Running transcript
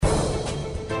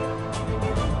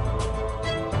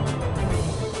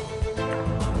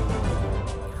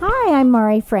I'm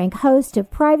Mari Frank, host of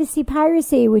Privacy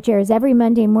Piracy, which airs every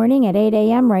Monday morning at 8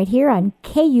 a.m. right here on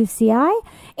KUCI,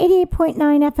 88.9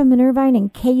 FM in Irvine,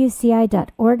 and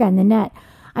KUCI.org on the net.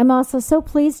 I'm also so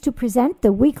pleased to present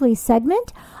the weekly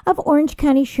segment of Orange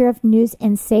County Sheriff News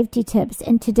and Safety Tips.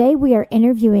 And today we are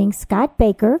interviewing Scott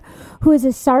Baker, who is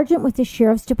a sergeant with the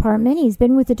Sheriff's Department. He's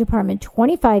been with the department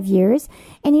 25 years,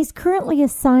 and he's currently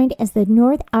assigned as the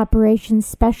North Operations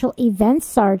Special Events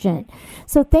Sergeant.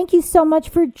 So thank you so much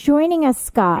for joining us,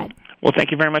 Scott. Well,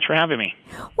 thank you very much for having me.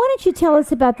 Why don't you tell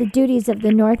us about the duties of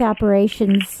the North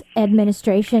Operations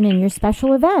Administration and your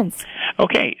special events?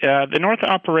 Okay, the North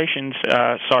Operations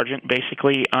Sergeant,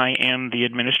 basically I am the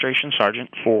administration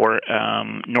sergeant for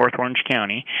North Orange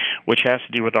County, which has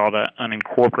to do with all the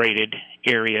unincorporated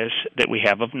areas that we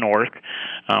have of North,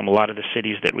 a lot of the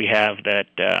cities that we have that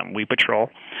we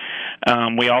patrol.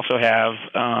 We also have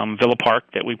Villa Park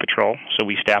that we patrol, so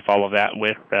we staff all of that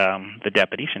with the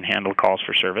deputies and handle calls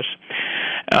for service.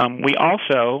 We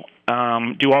also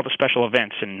do all the special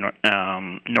events in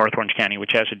North Orange County,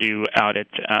 which has to do out at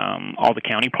all the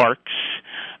county parks,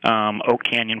 Oak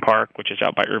Canyon Park, which is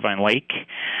out by Irvine Lake.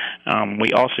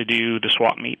 We also do the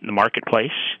swap meet in the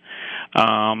marketplace,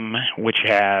 which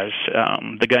has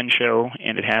the gun show,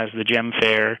 and it has the gem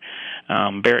fair.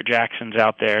 Barrett Jackson's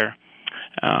out there.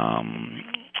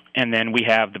 And then we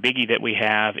have the biggie that we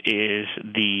have is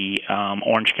the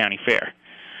Orange County Fair.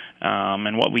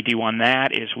 And what we do on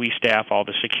that is we staff all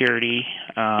the security,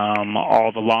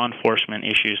 all the law enforcement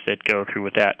issues that go through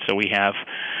with that. So we have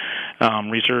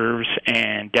reserves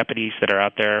and deputies that are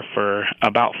out there for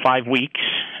about 5 weeks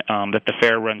that the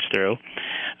fair runs through.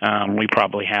 We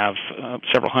probably have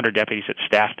several hundred deputies that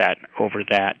staff that over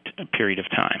that period of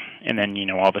time. And then,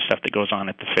 all the stuff that goes on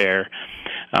at the fair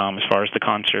as far as the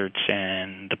concerts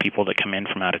and the people that come in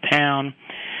from out of town.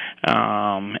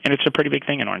 And it's a pretty big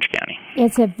thing in Orange County.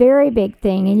 It's a very big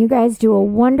thing, and you guys do a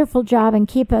wonderful job and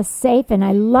keep us safe, and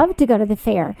I love to go to the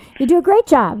fair. You do a great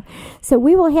job. So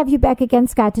we will have you back again,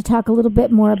 Scott, to talk a little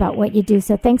bit more about what you do.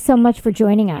 So thanks so much for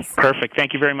joining us. Perfect.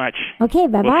 Thank you very much. Okay,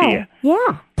 bye-bye. We'll see you.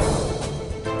 Yeah.